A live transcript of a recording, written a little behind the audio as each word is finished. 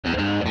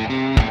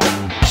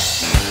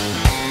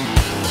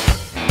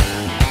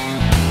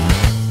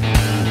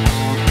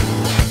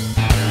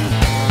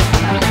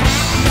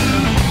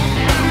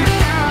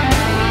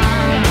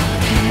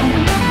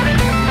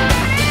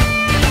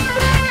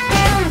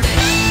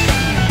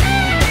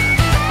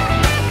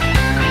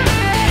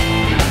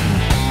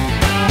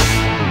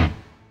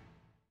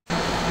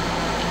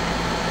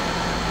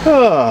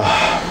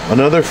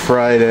Another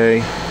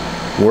Friday,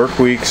 work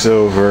week's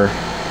over,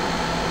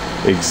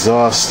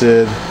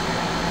 exhausted,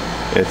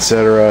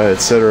 etc.,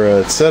 etc.,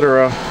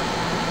 etc.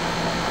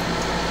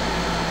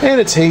 And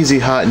it's hazy,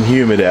 hot, and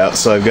humid out,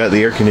 so I've got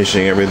the air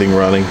conditioning, everything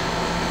running.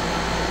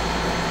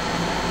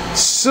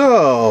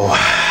 So,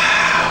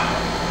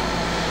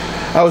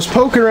 I was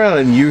poking around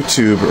on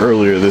YouTube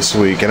earlier this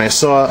week, and I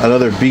saw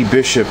another B.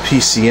 Bishop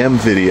PCM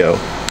video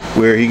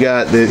where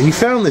he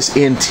found this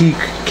antique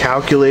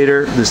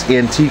calculator, this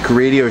antique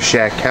Radio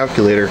Shack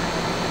calculator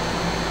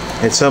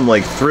at some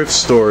like thrift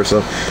store,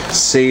 some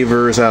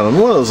Savers, I don't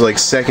know, one of those like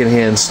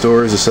secondhand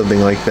stores or something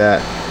like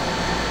that.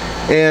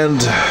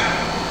 And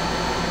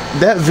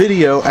that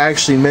video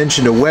actually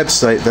mentioned a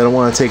website that I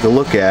want to take a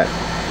look at.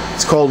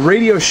 It's called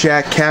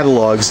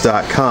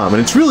RadioShackCatalogs.com,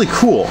 and it's really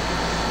cool.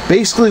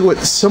 Basically what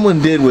someone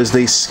did was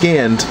they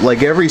scanned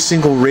like every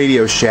single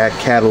Radio Shack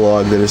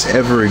catalog that has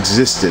ever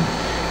existed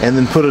and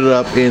then put it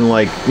up in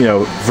like, you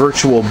know,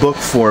 virtual book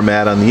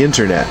format on the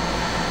internet.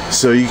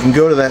 So you can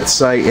go to that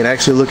site and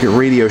actually look at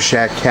Radio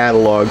Shack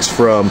catalogs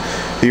from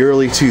the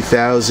early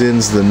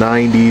 2000s, the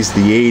 90s,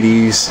 the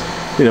 80s.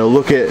 You know,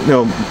 look at, you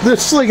know,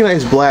 it's like a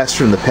nice blast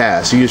from the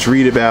past. You just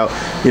read about,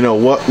 you know,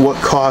 what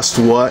cost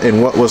what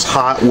and what was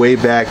hot way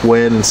back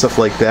when and stuff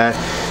like that.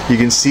 You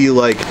can see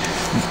like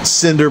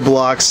cinder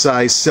block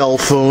size cell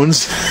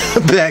phones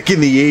back in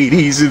the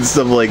 80s and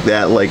stuff like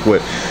that, like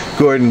what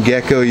Gordon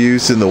Gekko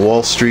used in the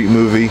Wall Street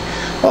movie,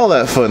 all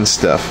that fun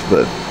stuff.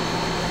 But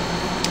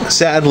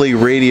sadly,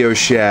 Radio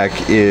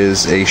Shack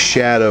is a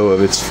shadow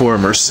of its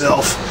former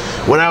self.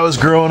 When I was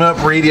growing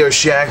up, Radio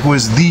Shack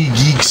was the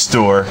geek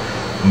store,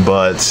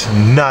 but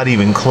not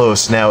even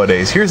close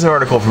nowadays. Here's an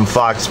article from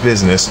Fox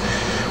Business,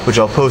 which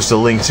I'll post a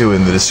link to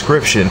in the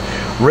description.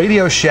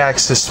 Radio Shack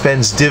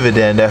suspends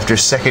dividend after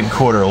second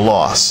quarter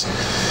loss.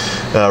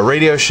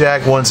 Radio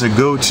Shack, once a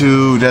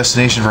go-to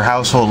destination for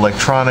household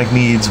electronic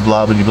needs,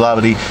 blah blah blah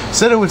blah,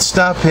 said it would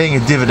stop paying a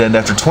dividend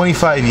after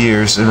 25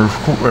 years and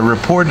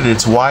reported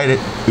its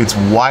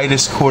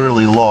widest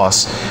quarterly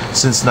loss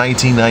since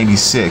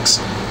 1996,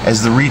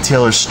 as the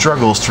retailer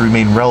struggles to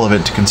remain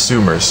relevant to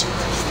consumers.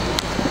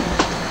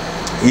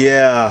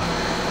 Yeah,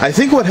 I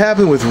think what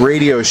happened with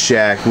Radio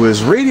Shack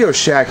was Radio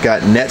Shack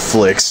got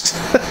Netflixed.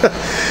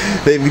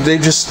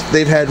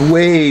 they've had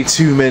way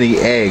too many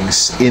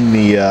eggs in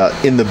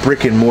the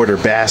brick and mortar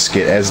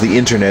basket as the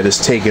internet has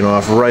taken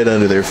off right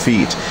under their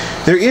feet.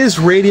 There is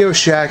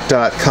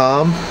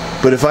RadioShack.com,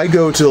 but if I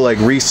go to like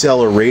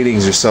reseller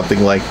ratings or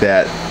something like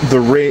that,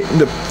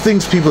 the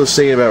things people are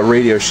saying about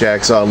Radio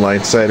Shack's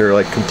online site are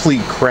like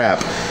complete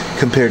crap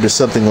compared to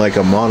something like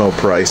a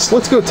Monoprice.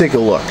 Let's go take a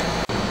look.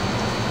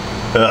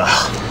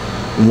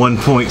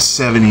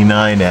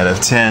 1.79 out of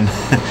 10.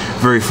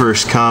 Very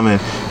first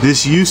comment.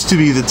 This used to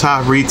be the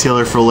top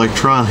retailer for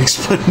electronics,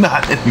 but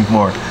not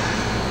anymore.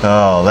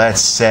 Oh,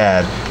 that's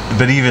sad.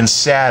 But even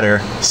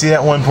sadder, see that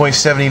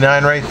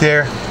 1.79 right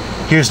there?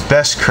 Here's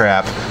best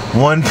crap.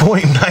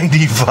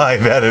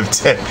 1.95 out of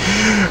 10.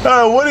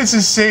 What does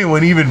it say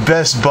when even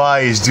Best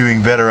Buy is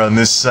doing better on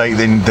this site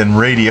than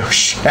Radio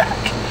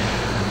Shack?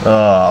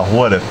 Oh,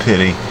 what a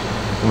pity.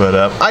 But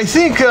I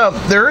think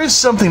there is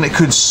something that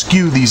could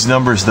skew these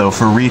numbers, though,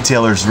 for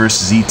retailers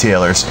versus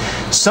e-tailers.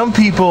 Some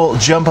people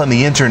jump on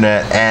the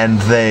internet and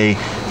they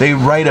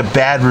write a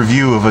bad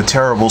review of a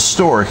terrible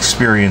store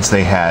experience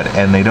they had,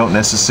 and they don't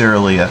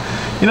necessarily,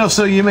 you know,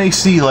 so you may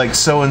see like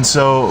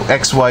so-and-so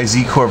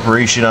XYZ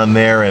Corporation on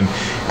there, and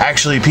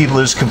actually people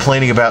are just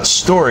complaining about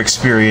store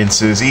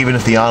experiences, even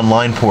if the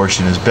online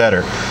portion is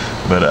better.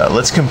 But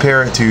let's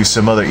compare it to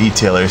some other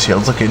e-tailers here.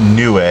 Let's look at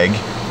Newegg.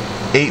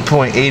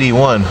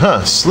 8.81,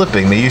 huh?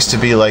 Slipping. They used to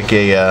be like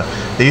a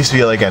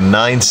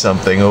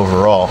 9-something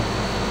overall.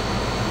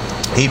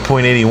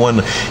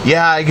 8.81.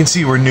 Yeah, I can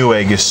see where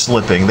Newegg is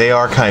slipping. They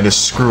are kind of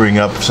screwing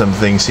up some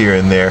things here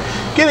and there.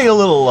 Getting a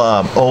little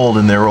old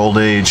in their old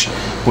age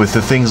with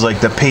the things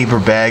like the paper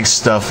bag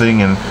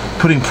stuffing and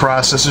putting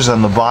processors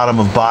on the bottom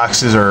of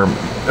boxes or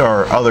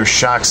other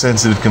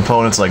shock-sensitive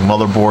components like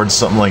motherboards,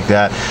 something like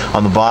that,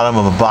 on the bottom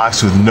of a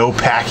box with no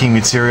packing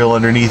material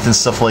underneath and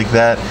stuff like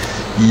that.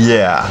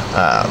 Yeah,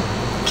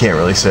 can't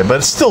really say, but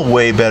it's still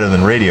way better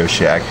than Radio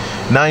Shack.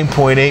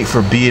 9.8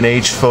 for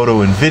B&H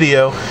Photo and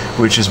Video,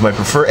 which is my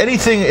preferred.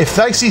 Anything, if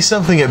I see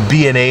something at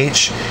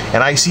B&H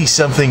and I see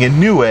something at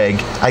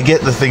Newegg, I get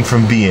the thing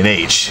from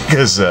B&H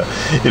because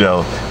you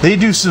know, they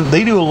do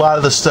a lot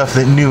of the stuff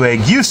that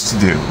Newegg used to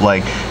do,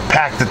 like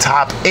pack the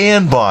top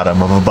and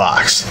bottom of a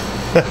box.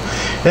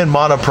 And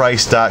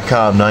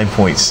Monoprice.com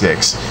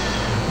 9.6.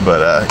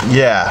 But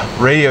yeah,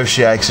 Radio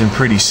Shack's in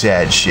pretty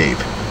sad shape.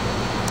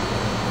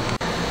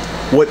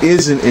 What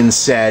isn't in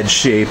sad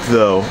shape,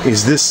 though,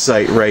 is this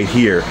site right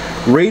here,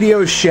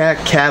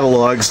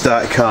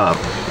 RadioShackCatalogs.com.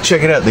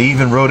 Check it out. They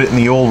even wrote it in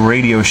the old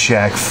Radio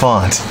Shack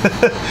font.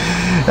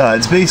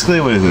 It's basically,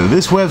 what is it?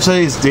 This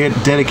website is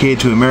dedicated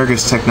to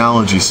America's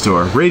technology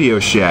store, Radio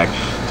Shack.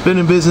 It's been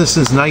in business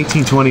since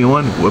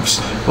 1921.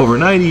 Whoops. Over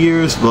 90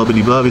 years, blah,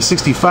 blah, blah.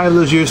 65 of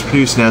those years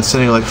produced an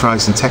outstanding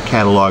electronics and tech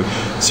catalog,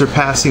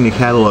 surpassing the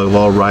catalog of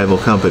all rival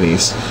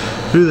companies.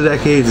 Through the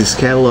decades, this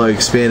catalog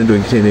expanded to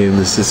contain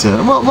the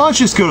system. Well, why don't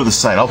you just go to the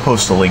site? I'll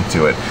post a link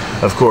to it.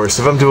 Of course,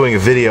 if I'm doing a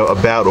video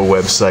about a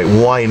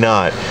website, why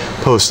not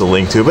post a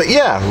link to it? But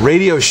yeah,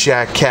 Radio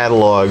Shack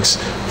catalogs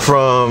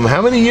from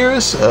how many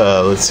years?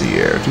 Let's see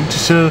here.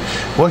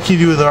 What can you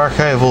do with an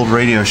archive of old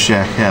Radio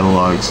Shack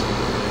catalogs?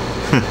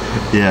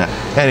 Yeah.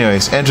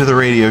 Anyways, enter the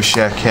Radio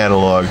Shack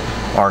catalog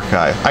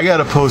archive. I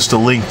gotta post a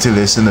link to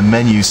this in the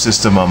menu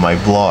system on my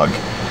blog.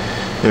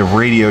 The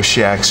Radio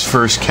Shack's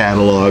first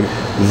catalog,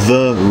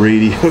 The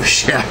Radio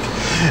Shack,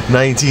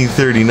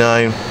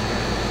 1939.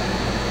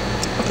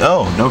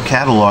 Oh, no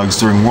catalogs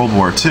during World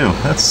War II.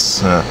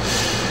 That's,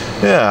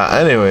 yeah,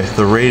 anyway,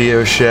 the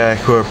Radio Shack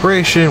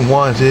Corporation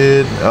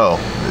wanted, oh,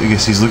 I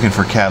guess he's looking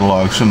for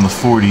catalogs from the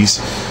 40s.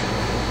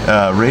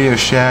 Radio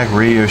Shack,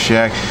 Radio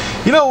Shack.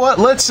 You know what?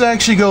 Let's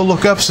actually go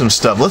look up some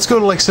stuff. Let's go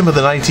to like some of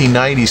the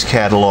 1990s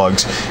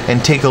catalogs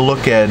and take a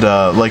look at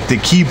like the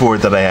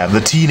keyboard that I have, the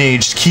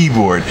teenage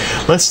keyboard.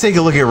 Let's take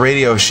a look at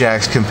Radio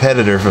Shack's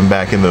competitor from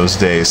back in those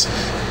days.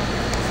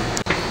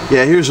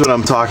 Yeah, here's what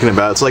I'm talking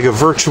about. It's like a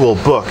virtual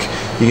book.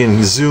 You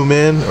can zoom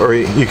in, or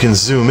you can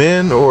zoom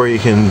in, or you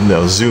can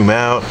zoom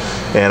out.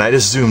 And I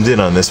just zoomed in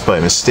on this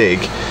by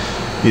mistake.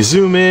 You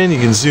zoom in, you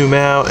can zoom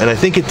out, and I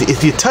think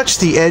if you touch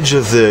the edge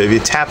of the, if you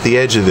tap the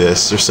edge of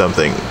this or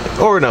something,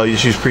 or no, you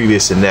choose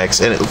previous and next,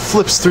 and it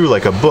flips through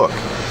like a book.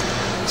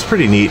 It's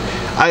pretty neat.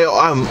 I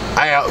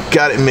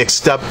got it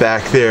mixed up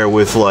back there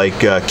with like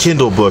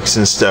Kindle books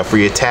and stuff,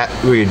 where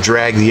you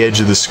drag the edge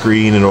of the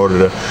screen in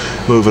order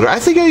to move it. I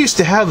think I used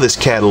to have this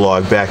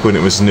catalog back when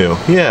it was new.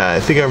 Yeah, I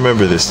think I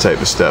remember this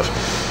type of stuff.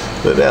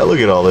 But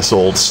look at all this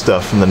old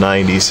stuff from the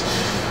 90s.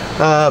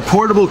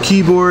 Portable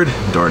keyboard.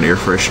 Darn, air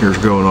freshener's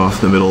going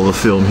off in the middle of the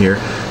film here.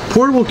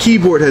 Portable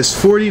keyboard has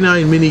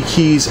 49 mini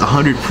keys,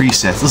 100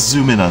 presets. Let's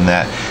zoom in on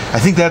that. I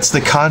think that's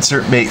the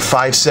ConcertMate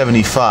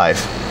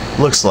 575.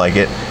 Looks like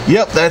it.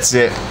 Yep, that's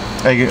it.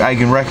 I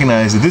can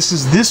recognize it.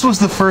 This was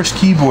the first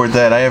keyboard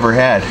that I ever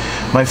had.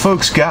 My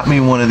folks got me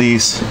one of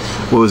these.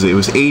 What was it? It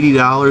was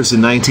 $80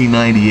 in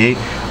 1998.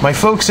 My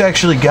folks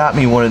actually got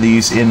me one of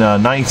these in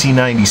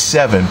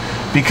 1997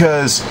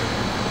 because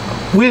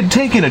we had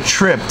taken a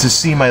trip to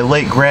see my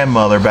late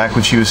grandmother back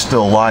when she was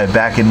still alive,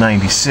 back in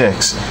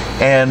 '96,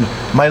 and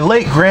my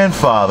late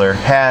grandfather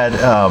had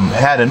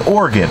an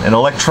organ, an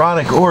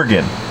electronic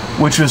organ,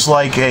 which was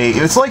like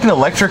it's like an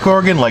electric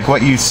organ, like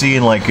what you'd see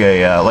in like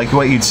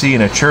what you'd see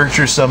in a church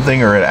or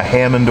something, or at a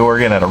Hammond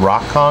organ at a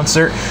rock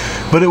concert.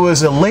 But it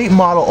was a late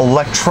model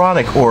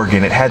electronic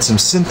organ. It had some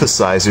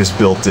synthesizers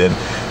built in,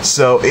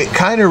 so it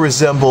kind of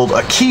resembled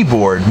a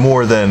keyboard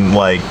more than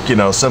like, you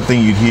know, something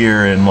you'd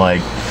hear in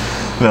like,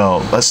 you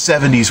know, a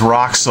 70s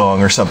rock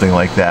song or something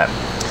like that.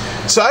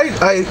 So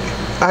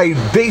I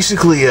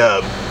basically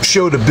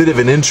showed a bit of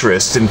an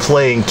interest in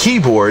playing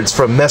keyboards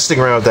from messing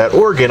around with that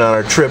organ on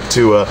our trip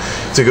to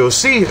go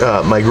see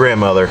my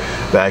grandmother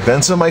back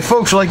then. So my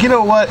folks were like, you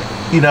know what,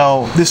 you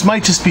know, this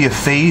might just be a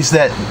phase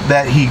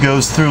that he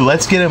goes through.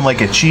 Let's get him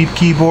like a cheap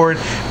keyboard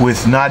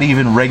with not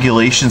even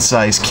regulation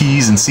size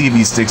keys and see if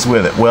he sticks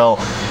with it. Well,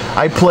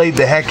 I played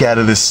the heck out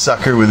of this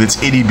sucker with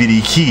its itty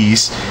bitty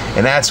keys,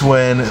 and that's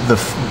when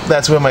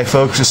my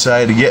folks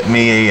decided to get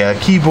me a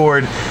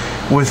keyboard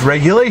with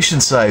regulation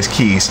size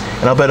keys,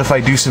 and I'll bet if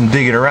I do some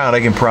digging around I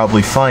can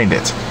probably find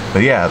it.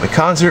 But yeah, the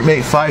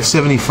ConcertMate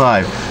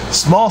 575,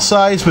 small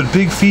size but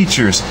big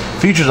features.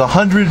 Features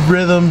 100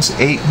 rhythms,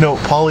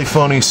 8-note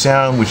polyphony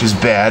sound, which is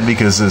bad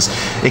because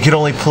it can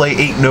only play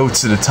 8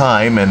 notes at a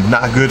time, and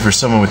not good for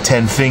someone with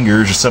 10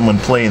 fingers or someone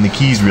playing the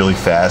keys really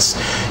fast.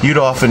 You'd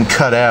often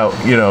cut out,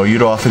 you know,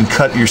 you'd often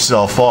cut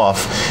yourself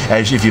off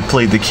as if you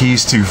played the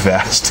keys too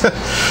fast.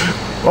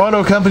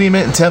 Auto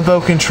accompaniment and tempo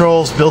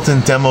controls,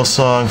 built-in demo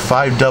song,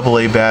 5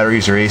 AA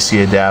batteries or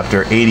AC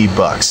adapter,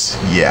 $80.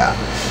 Yeah.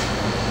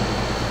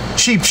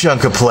 Cheap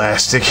chunk of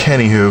plastic.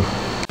 Anywho.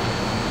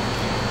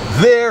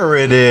 There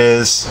it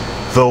is.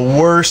 The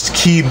worst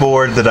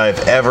keyboard that I've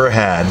ever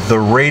had. The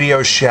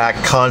Radio Shack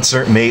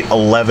ConcertMate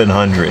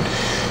 1100.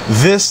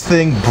 This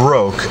thing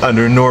broke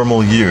under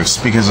normal use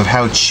because of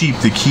how cheap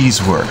the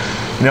keys were.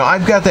 You know,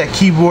 I've got that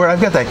keyboard, I've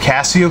got that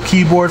Casio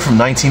keyboard from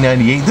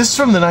 1998. This is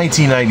from the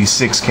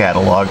 1996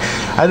 catalog.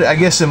 I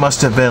guess it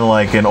must have been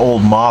like an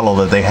old model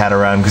that they had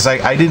around, because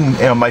I didn't,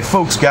 you know, my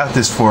folks got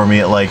this for me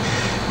at like,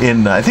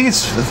 I think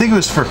it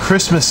was for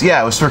Christmas.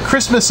 Yeah, it was for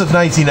Christmas of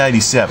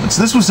 1997.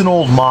 So this was an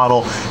old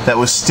model that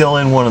was still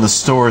in one of the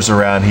stores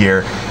around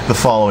here the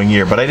following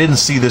year, but I didn't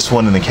see this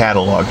one in the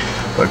catalog.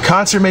 But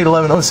ConcertMate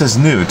 11, oh, it says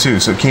new too,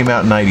 so it came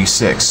out in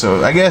 96.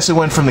 So I guess it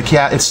went from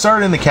it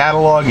started in the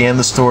catalog and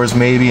the stores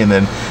maybe, and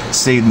then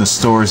stayed in the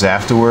stores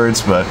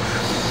afterwards. But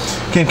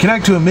can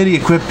connect to a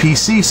MIDI-equipped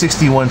PC,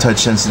 61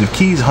 touch-sensitive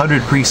keys,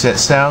 100 preset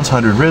sounds,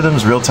 100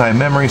 rhythms, real-time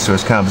memory,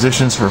 stores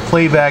compositions for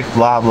playback,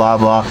 blah, blah,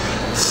 blah.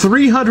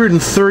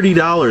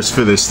 $330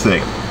 for this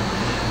thing.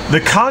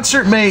 The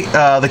ConcertMate,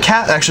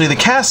 actually the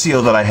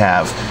Casio that I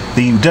have,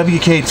 the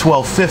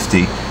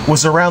WK1250,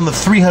 was around the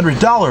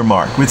 $300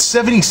 mark with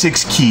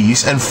 76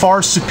 keys and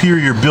far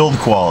superior build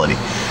quality.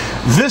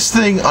 This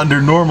thing, under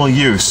normal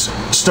use,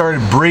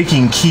 started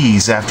breaking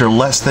keys after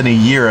less than a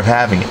year of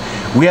having it.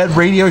 We had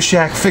Radio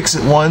Shack fix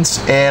it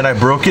once, and I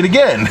broke it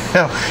again.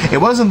 Now,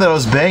 it wasn't that I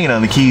was banging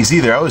on the keys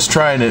either. I was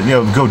trying to,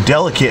 go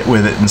delicate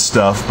with it and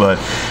stuff, but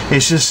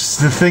it's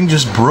just, the thing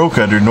just broke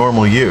under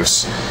normal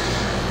use.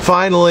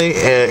 Finally,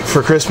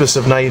 for Christmas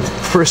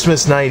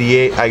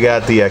 '98, I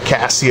got the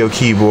Casio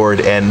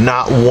keyboard, and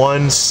not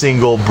one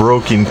single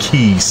broken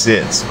key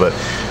since. But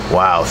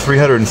wow,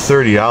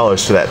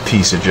 $330 for that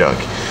piece of junk.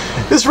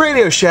 This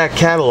Radio Shack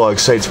catalog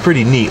site's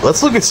pretty neat.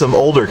 Let's look at some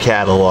older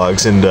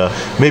catalogs and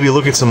maybe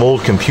look at some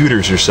old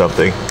computers or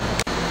something.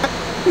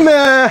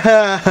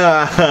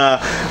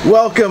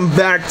 Welcome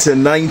back to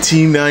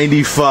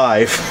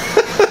 1995.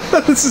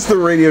 This is the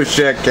Radio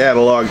Shack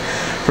catalog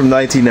from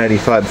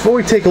 1995. Before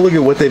we take a look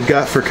at what they've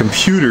got for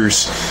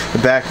computers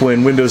back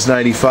when Windows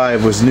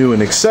 95 was new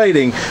and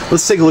exciting,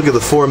 let's take a look at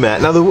the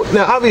format. Now,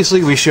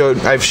 obviously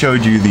I've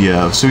showed you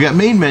the so we got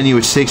main menu,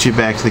 which takes you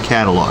back to the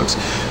catalogs.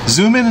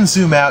 Zoom in and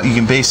zoom out. You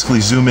can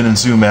basically zoom in and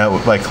zoom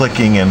out by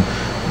clicking and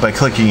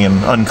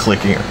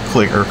unclicking,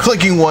 or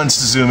clicking once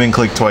to zoom in,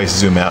 click twice to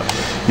zoom out.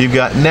 You've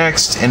got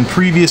next and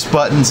previous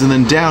buttons, and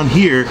then down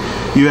here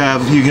you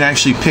can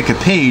actually pick a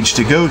page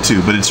to go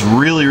to, but it's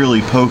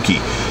really pokey.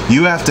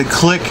 You have to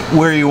click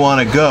where you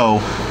want to go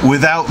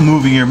without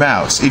moving your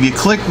mouse. If you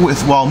click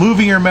while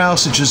moving your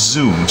mouse, it just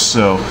zooms.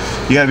 So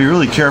you got to be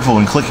really careful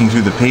when clicking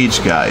through the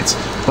page guides.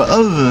 But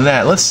other than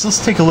that, let's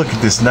take a look at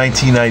this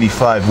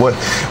 1995.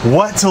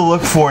 What to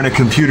look for in a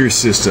computer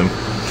system.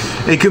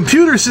 A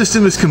computer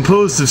system is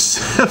composed of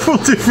several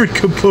different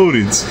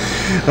components.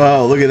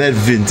 Oh, look at that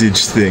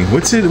vintage thing.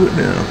 What's it? A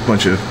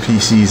bunch of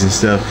PCs and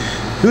stuff.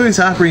 Including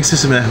operating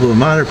system, Apple,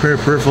 monitor, printer,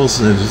 peripherals,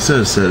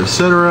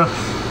 etc.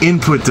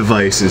 Input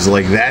devices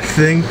like that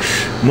thing.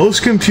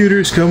 Most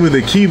computers come with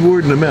a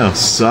keyboard and a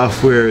mouse.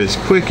 Software is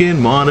Quicken,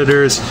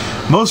 monitors.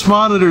 Most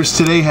monitors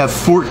today have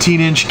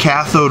 14-inch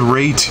cathode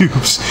ray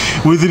tubes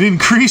with an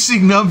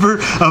increasing number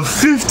of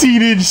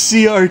 15-inch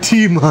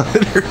CRT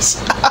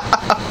monitors.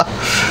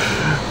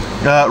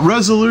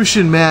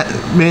 Resolution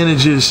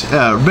measures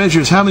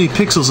how many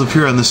pixels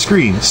appear on the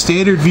screen.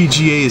 Standard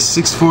VGA is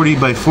 640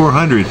 by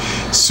 400.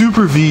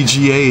 Super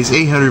VGA is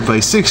 800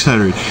 by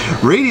 600.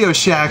 Radio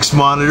Shack's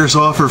monitors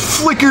offer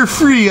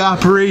flicker-free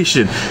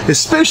operation,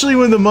 especially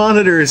when the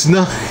monitor is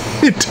not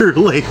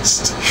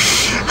interlaced.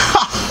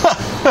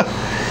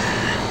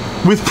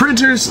 With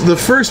printers, the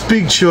first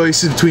big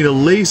choice is between a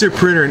laser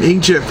printer, an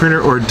inkjet printer,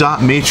 or a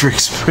dot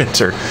matrix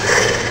printer.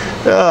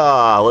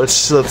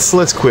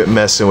 Let's quit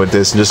messing with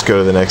this and just go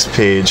to the next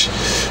page.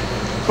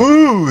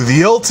 Ooh,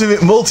 the ultimate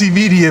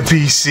multimedia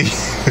PC.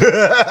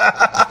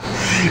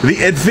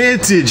 The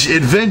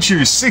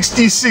Adventure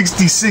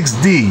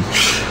 6066D.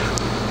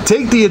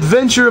 Take the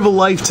adventure of a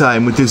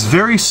lifetime with this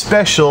very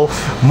special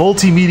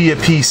multimedia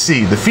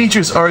PC. The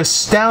features are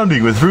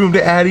astounding with room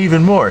to add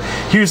even more.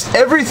 Here's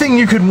everything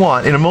you could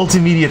want in a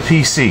multimedia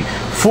PC.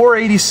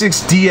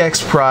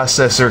 486DX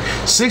processor,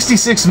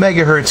 66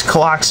 megahertz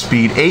clock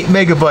speed, 8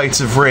 megabytes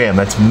of RAM,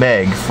 that's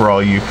meg for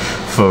all you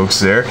folks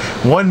there,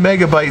 1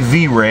 megabyte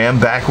VRAM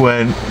back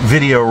when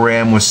video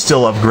RAM was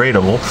still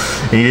upgradable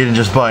and you didn't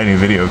just buy a new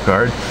video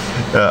card,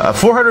 a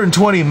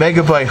 420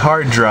 megabyte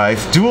hard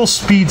drive, dual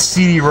speed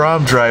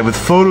CD-ROM drive with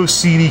photo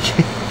CD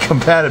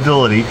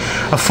compatibility,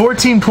 a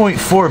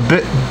 14.4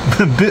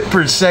 bit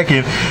per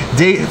second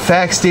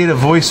fax data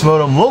voice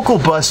modem, local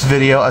bus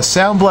video, a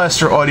Sound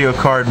Blaster audio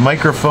card,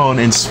 microphone,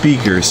 and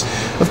speakers.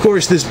 Of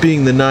course, this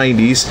being the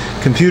 90s,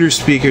 computer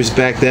speakers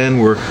back then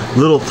were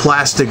little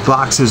plastic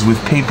boxes with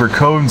paper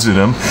cones in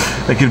them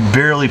that could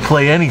barely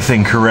play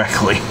anything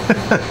correctly.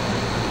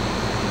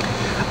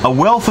 A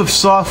wealth of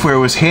software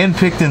was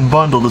handpicked and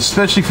bundled,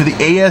 especially for the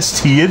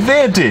AST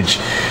Advantage.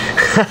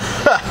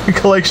 A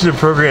collection of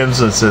programs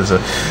that says,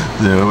 what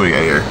do we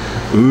got here?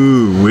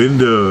 Ooh,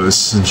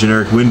 Windows,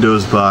 generic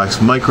Windows box,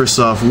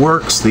 Microsoft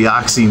Works, the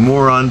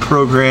Oxymoron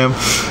program,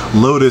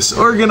 Lotus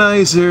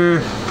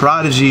Organizer,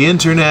 Prodigy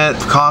Internet,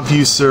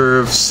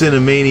 CompuServe,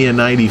 Cinemania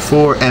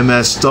 94,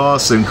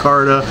 MS-DOS,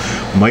 Encarta,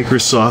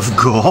 Microsoft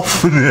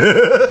Golf.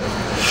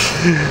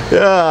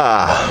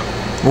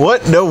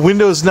 What? No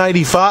Windows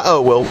 95? Oh,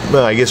 well,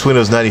 I guess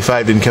Windows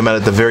 95 didn't come out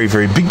at the very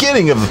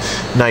beginning of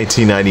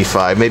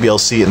 1995. Maybe I'll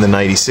see it in the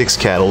 96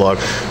 catalog.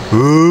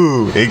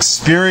 Ooh,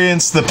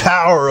 experience the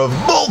power of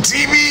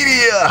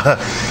multimedia!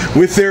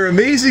 With their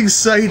amazing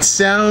sights,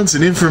 sounds,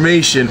 and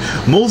information,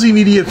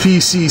 multimedia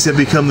PCs have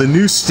become the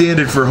new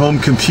standard for home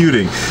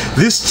computing.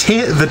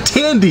 The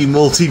Tandy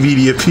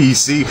multimedia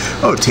PC,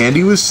 oh,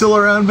 Tandy was still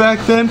around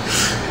back then?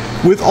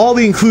 With all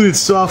the included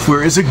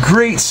software, is a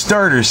great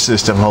starter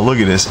system. Oh, look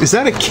at this. Is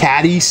that a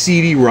Caddy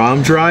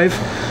CD-ROM drive?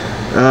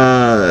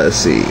 Let's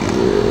see.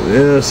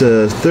 It's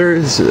a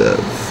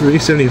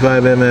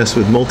 375 MS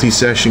with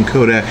multi-session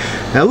codec.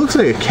 That looks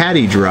like a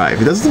Caddy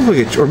drive. It doesn't look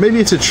like or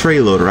maybe it's a tray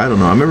loader. I don't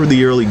know. I remember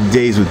the early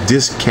days with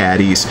disc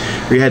caddies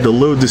where you had to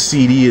load the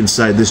CD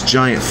inside this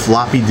giant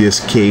floppy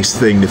disk case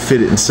thing to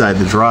fit it inside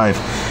the drive.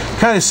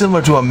 Kind of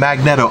similar to a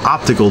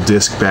magneto-optical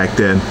disc back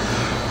then.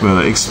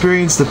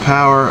 Experience the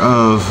power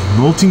of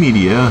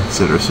multimedia,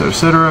 etc., etc.,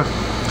 etc.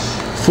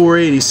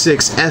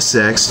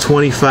 486SX,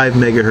 25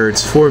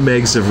 megahertz, 4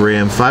 megs of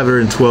RAM,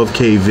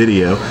 512K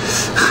video.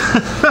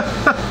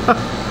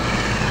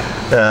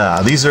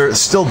 These are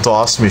still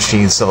DOS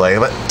machines, so like,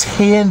 but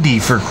Tandy,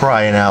 for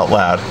crying out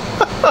loud.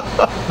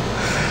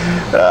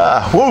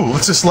 Whoa,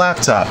 what's this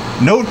laptop?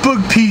 Notebook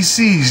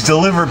PCs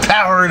deliver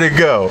power to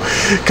go.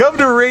 Come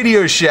to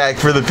Radio Shack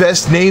for the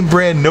best name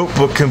brand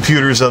notebook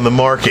computers on the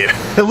market.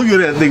 Look at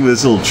that thing with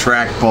this little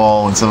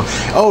trackball and some.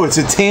 Oh, it's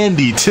a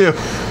Tandy too.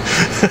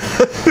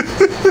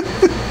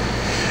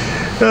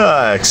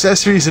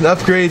 Accessories and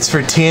upgrades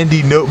for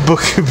Tandy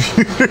notebook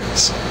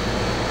computers.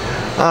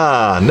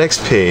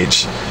 Next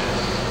page.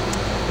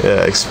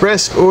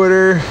 Express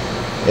order.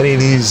 Any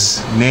of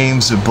these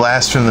names a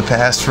blast from the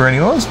past for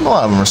anyone? A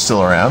lot of them are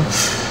still around.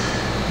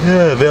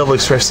 Available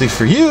expressly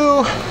for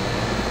you.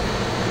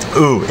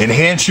 Ooh,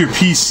 enhance your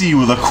PC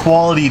with a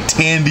quality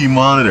Tandy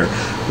monitor.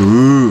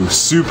 Ooh,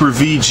 Super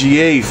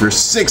VGA for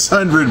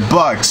 $600.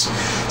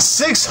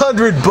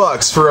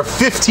 $600 for a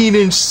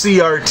 15-inch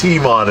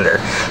CRT monitor.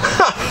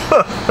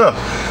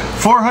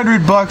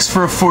 $400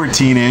 for a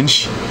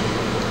 14-inch.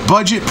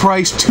 Budget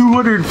price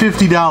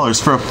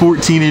 $250 for a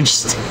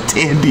 14-inch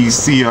Tandy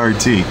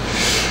CRT.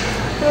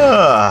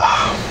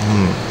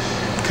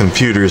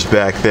 Computers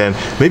back then.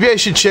 Maybe I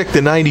should check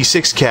the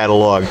 96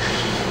 catalog.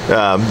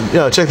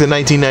 Check the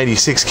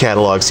 1996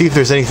 catalog. See if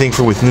there's anything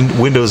for with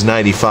Windows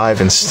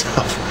 95 and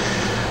stuff.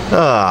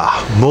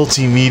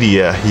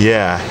 Multimedia.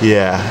 Yeah.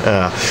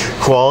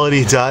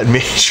 Quality dot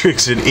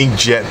matrix and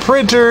inkjet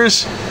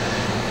printers.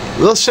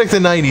 Let's check the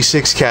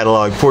 96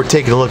 catalog before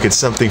taking a look at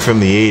something from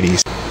the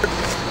 80s.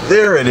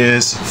 There it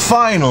is,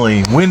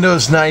 finally,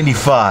 Windows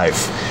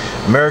 95,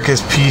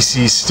 America's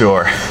PC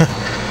store.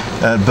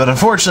 But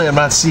unfortunately, I'm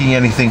not seeing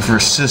anything for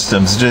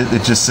systems.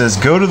 It just says,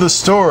 go to the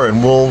store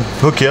and we'll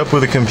hook you up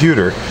with a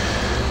computer,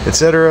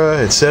 etc.,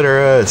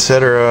 etc.,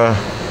 etc.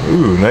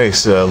 Ooh,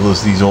 nice,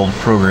 these old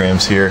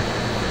programs here.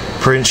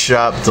 Print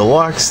Shop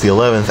Deluxe, the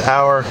 11th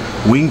hour,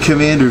 Wing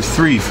Commander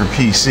 3 for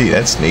PC,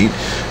 that's neat.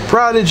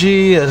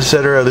 Prodigy,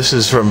 etc. This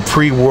is from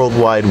pre-World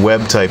Wide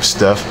Web type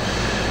stuff.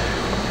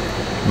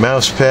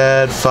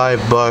 Mousepad,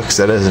 $5.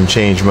 That doesn't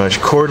change much.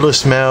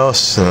 Cordless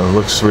mouse,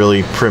 looks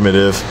really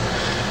primitive.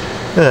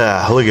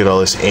 Look at all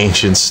this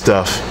ancient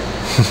stuff.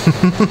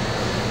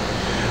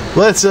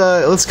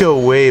 Let's go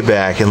way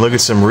back and look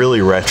at some really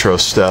retro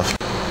stuff.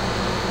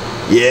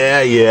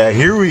 Yeah,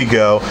 here we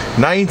go.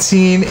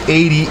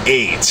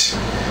 1988.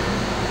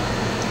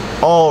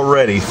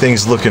 Already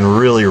things looking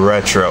really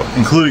retro,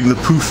 including the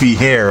poofy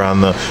hair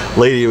on the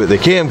lady with the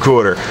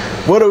camcorder.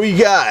 What do we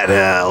got?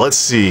 Let's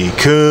see.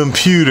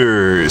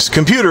 Computers.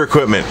 Computer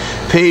equipment.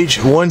 Page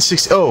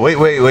 160. Oh,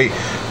 wait.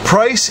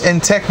 Price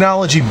and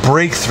technology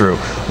breakthrough.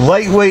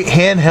 Lightweight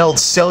handheld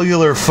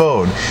cellular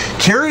phone.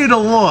 Carry it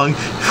along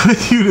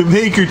with you to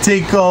make or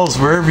take calls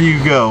wherever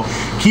you go.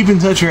 Keep in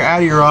touch or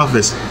out of your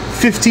office.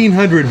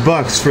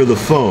 $1,500 for the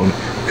phone.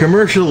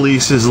 Commercial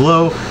lease as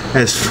low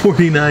as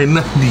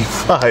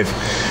 $49.95.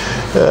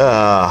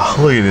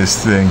 Look at this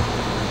thing.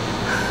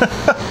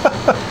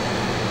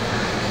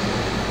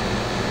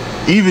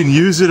 Even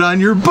use it on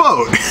your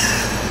boat.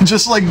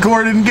 Just like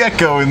Gordon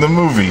Gekko in the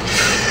movie.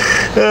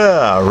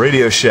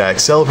 Radio Shack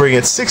celebrating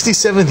its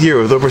 67th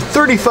year with over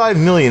 35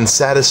 million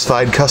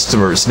satisfied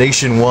customers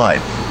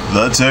nationwide.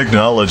 The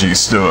Technology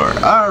Store.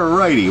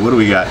 Alrighty, what do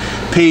we got?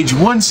 Page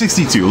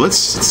 162. Let's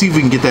see if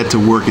we can get that to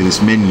work in this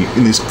menu,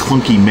 in this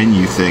clunky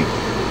menu thing.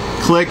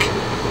 Click.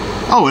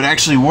 Oh, it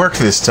actually worked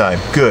this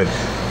time. Good.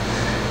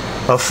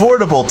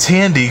 Affordable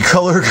Tandy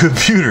color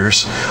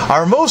computers.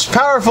 Our most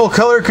powerful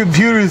color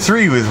computer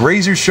 3 with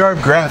razor sharp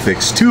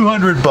graphics.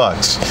 $200.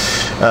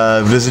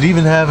 Does it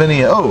even have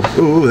any? Oh,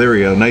 there we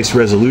go. Nice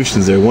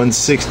resolutions there.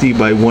 160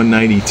 by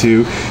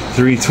 192,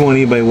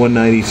 320 by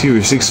 192,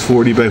 or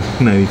 640 by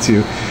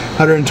 192.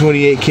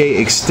 128K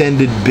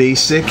extended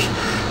basic.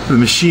 The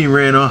machine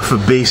ran off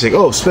of basic.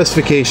 Oh,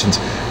 specifications.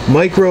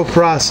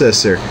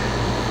 Microprocessor.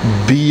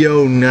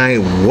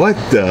 BO9, what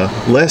the?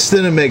 Less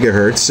than a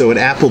megahertz, so an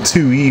Apple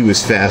IIe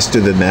was faster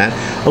than that.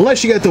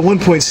 Unless you got the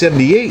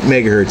 1.78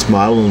 megahertz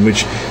model, in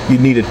which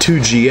you'd need a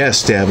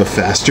 2GS to have a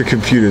faster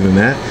computer than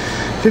that.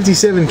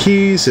 57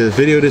 keys, a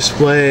video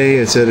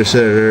display, etc.,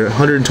 etc.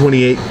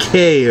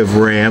 128K of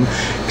RAM,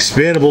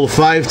 expandable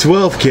to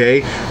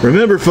 512K.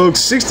 Remember,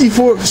 folks,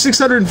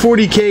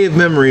 640K of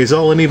memory is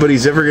all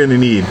anybody's ever going to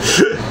need.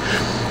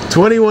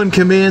 21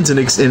 commands and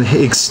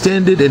enhanced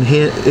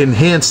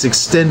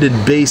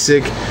extended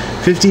basic,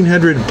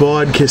 1500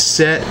 baud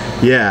cassette,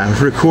 yeah,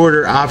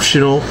 recorder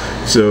optional,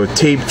 so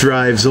tape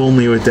drives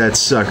only with that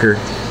sucker.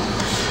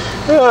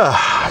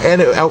 And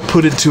it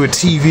outputted to a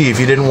TV if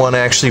you didn't want to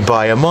actually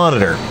buy a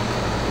monitor.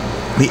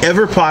 The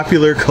ever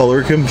popular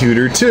color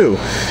computer 2.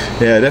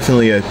 Yeah,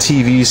 definitely a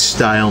TV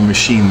style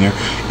machine there.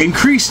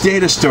 Increased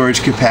data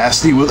storage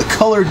capacity with a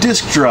color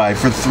disk drive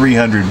for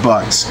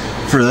 $300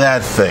 for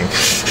that thing.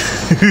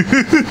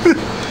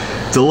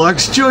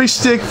 Deluxe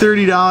joystick,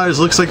 $30.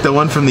 Looks like the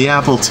one from the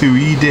Apple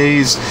IIe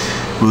days.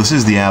 Well, this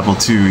is the Apple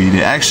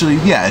II. Actually,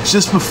 yeah, it's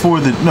just before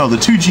the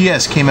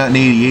 2GS came out in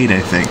 '88,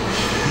 I think.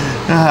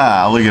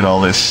 Ah, look at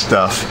all this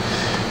stuff.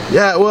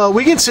 Yeah, well,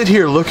 we can sit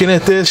here looking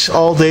at this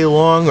all day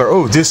long, or,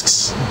 oh,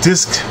 disk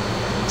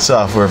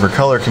software for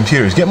color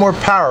computers. Get more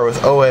power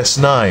with OS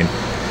 9.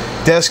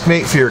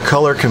 Deskmate for your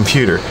color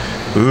computer.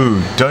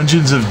 Ooh,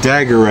 Dungeons of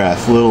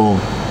Daggerath, little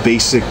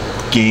basic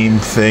game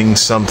thing,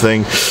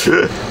 something.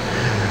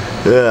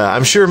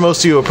 I'm sure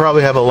most of you will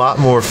probably have a lot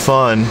more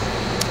fun.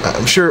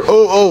 I'm sure,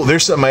 oh,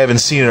 there's something I haven't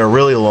seen in a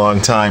really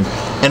long time.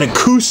 An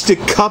acoustic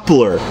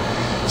coupler.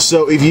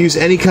 So if you use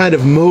any kind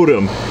of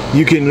modem,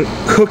 you can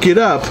hook it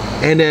up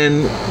and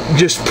then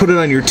just put it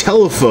on your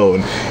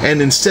telephone.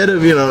 And instead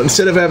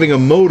of having a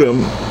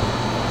modem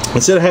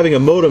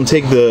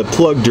take the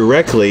plug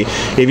directly,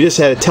 if you just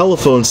had a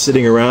telephone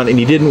sitting around and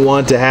you didn't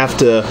want to have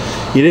to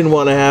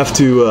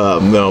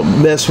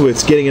mess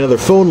with getting another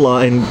phone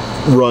line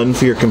run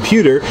for your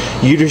computer,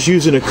 you just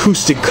use an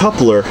acoustic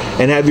coupler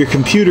and have your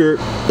computer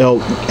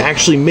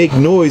actually make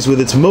noise with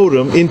its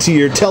modem into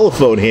your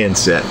telephone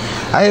handset.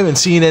 I haven't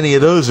seen any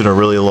of those in a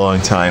really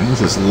long time. Is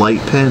this light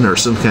pen or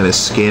some kind of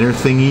scanner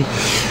thingy?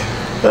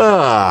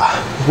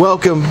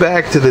 Welcome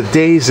back to the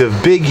days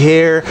of big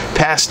hair,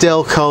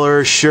 pastel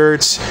color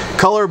shirts,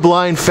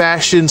 colorblind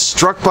fashion,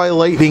 struck by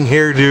lightning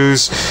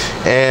hairdos,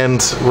 and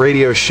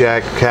Radio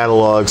Shack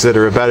catalogs that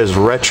are about as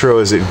retro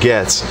as it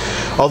gets.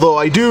 Although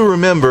I do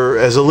remember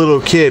as a little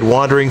kid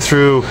wandering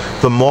through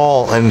the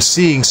mall and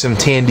seeing some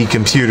Tandy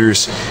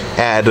computers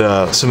at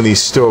some of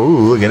these stores.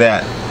 Ooh, look at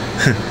that.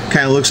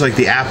 Kind of looks like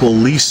the Apple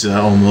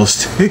Lisa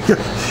almost,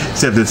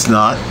 except it's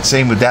not.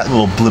 Same with that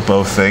little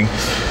blippo thing.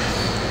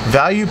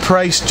 Value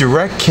price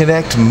direct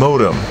connect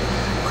modem.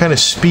 What kind of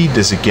speed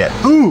does it get?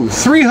 Ooh,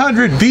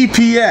 300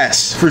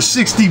 BPS for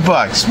 60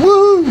 bucks.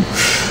 Woo!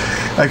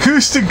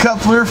 Acoustic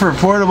coupler for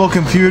portable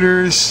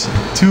computers,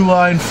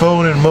 2-line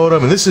phone and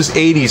modem. And this is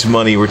 80s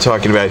money we're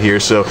talking about here.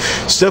 So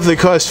stuff that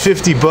costs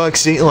 50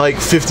 bucks ain't like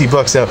 50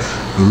 bucks now.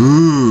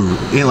 Ooh,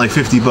 ain't like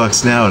 50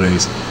 bucks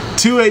nowadays.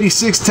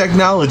 286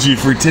 technology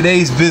for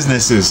today's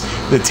businesses.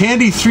 The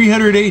Tandy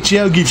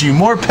 300HL gives you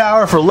more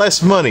power for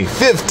less money.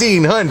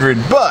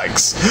 1,500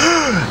 bucks.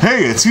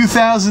 Hey, a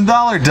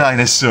 $2,000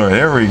 dinosaur.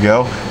 There we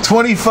go.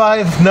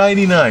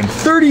 $25.99.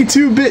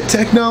 32-bit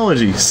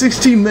technology.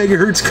 16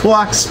 megahertz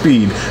clock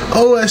speed.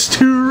 OS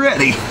 2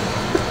 ready.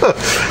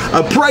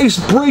 A price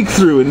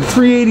breakthrough in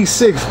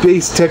 386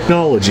 base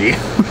technology.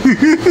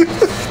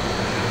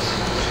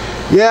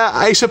 Yeah,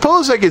 I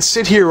suppose I could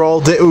sit here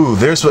all day. Ooh,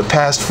 there's what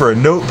passed for a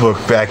notebook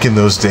back in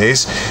those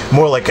days.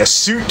 More like a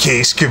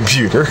suitcase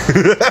computer.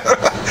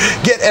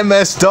 Get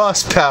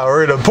MS-DOS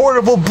power in a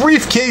portable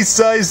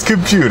briefcase-sized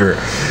computer.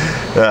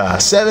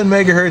 7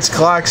 megahertz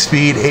clock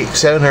speed,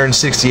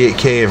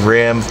 768K of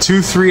RAM,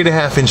 2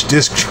 3.5-inch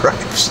disk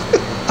drives.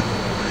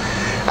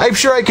 I'm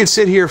sure I could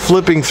sit here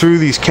flipping through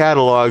these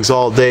catalogs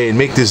all day and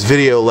make this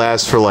video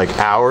last for like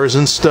hours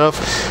and stuff,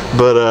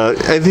 but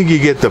I think you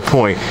get the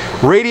point.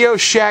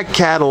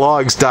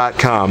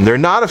 RadioShackCatalogs.com. They're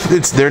not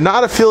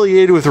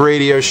affiliated with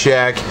Radio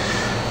Shack,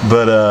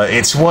 but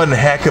it's one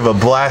heck of a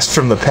blast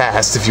from the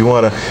past if you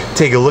want to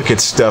take a look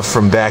at stuff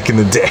from back in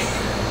the day.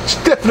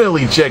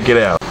 Definitely check it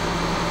out.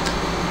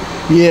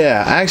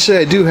 Yeah, actually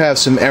I do have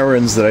some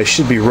errands that I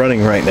should be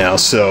running right now,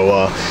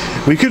 so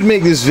we could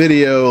make this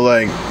video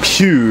like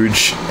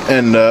huge,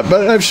 and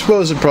but I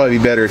suppose it'd probably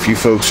be better if you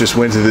folks just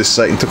went to this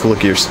site and took a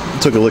look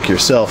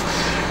yourself.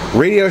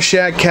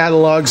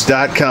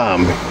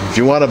 RadioShackCatalogs.com. If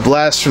you want a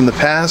blast from the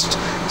past,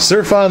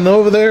 surf on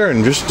over there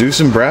and just do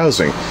some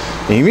browsing.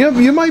 And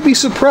you might be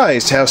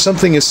surprised how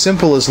something as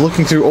simple as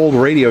looking through old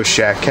Radio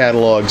Shack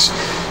catalogs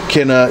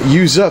can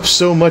use up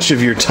so much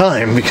of your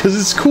time, because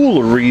it's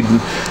cool to read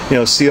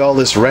and see all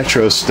this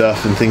retro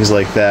stuff and things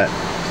like that.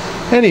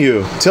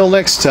 Anywho, till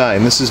next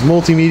time, this is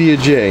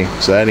MultimediaJay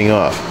signing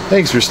off.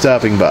 Thanks for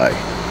stopping by.